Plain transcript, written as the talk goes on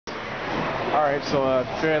All right, so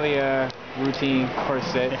fairly routine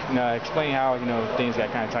first set. Explain how things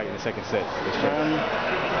got kind of tight in the second set.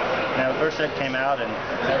 The first set came out and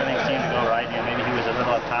everything seemed to go right. Maybe he was a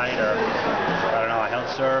little uptight, or I don't know. I held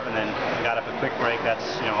serve and then got up a quick break. That's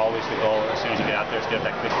always the goal. As soon as you get out there, is get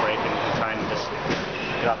up that quick break and try and just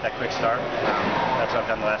get off that quick start. That's what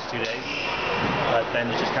I've done the last 2 days. But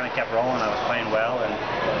then it just kind of kept rolling. I was playing well and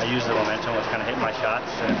I used the momentum, was kind of hitting my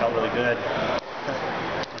shots, and it felt really good.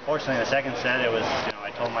 Unfortunately, in the second set, it was, I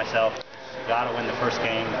told myself, got to win the first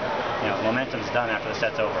game. Momentum's done after the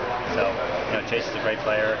set's over. So, Chase is a great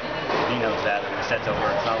player. He knows that when the set's over,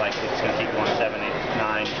 it's not like it's going to keep going 7,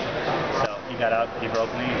 8, 9. So he got out, he broke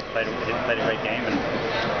me, played a great game, and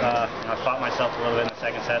I fought myself a little bit in the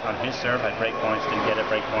second set on his serve. I had break points, didn't get it.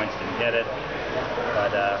 Break points, didn't get it.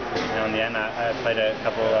 But in the end, I played a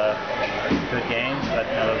couple good games. But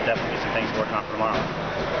there'll definitely be some things working on for tomorrow.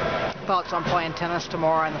 Thoughts on playing tennis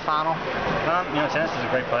tomorrow in the final? Tennis is a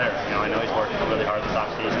great player. I know he's worked really hard this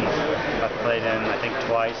offseason. I've played him, I think,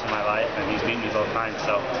 twice in my life, and he's beaten me both times.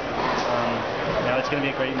 So, it's going to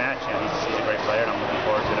be a great match. He's a great player, and I'm looking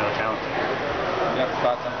forward to another challenge. You have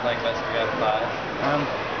thoughts on playing best 3 out of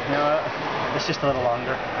 5? It's just a little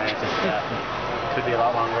longer. It could be a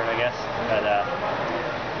lot longer, I guess. But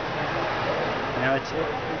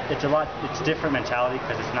it's different mentality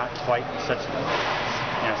because it's not quite such.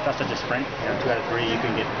 It's not such a sprint. 2 out of 3, you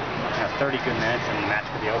can get 30 good minutes and the match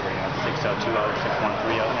could be over. 6-0, 2-0, 6-1,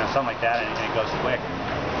 3-0, something like that, and it goes quick.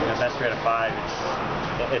 Best 3 out of 5,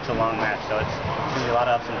 it's a long match, so it's going to be a lot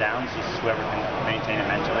of ups and downs. It's just whoever can maintain it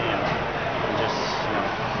mentally and just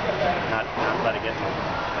not let it get to them.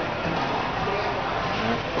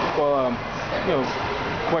 Well,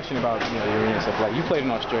 question about your arena stuff. Like, you played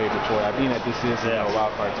in Australia before. Being that this is a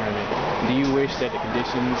wild card tournament, do you wish that the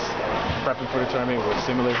conditions prepping for the tournament were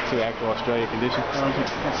similar to actual Australia conditions?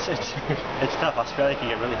 It's tough. Australia can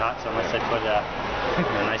get really hot, so unless they put a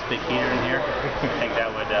nice big heater in here, I think that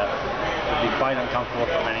would be quite uncomfortable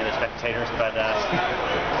for many of the spectators. But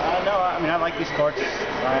no, I like these courts.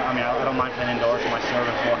 I don't mind playing indoors. My serve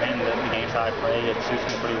and forehand, the games that I play, it suits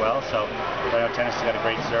me pretty well. So I know tennis has got a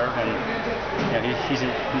great serve, and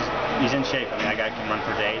he's in shape. That guy can run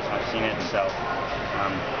for days. I've seen it. So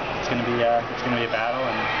it's going to be a battle,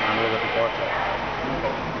 and I'm really looking forward to it.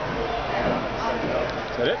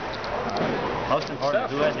 Is that it? Most important,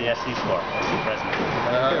 who has the SC score? President.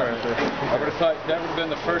 I would have thought that would have been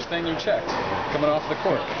the first thing you checked coming off the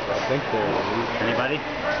court. I think Anybody? I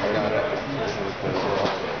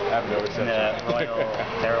have no reception. Royal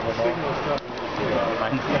terrible ball.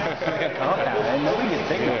 Nobody can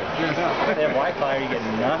think of it. They have Wi-Fi, you get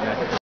nothing.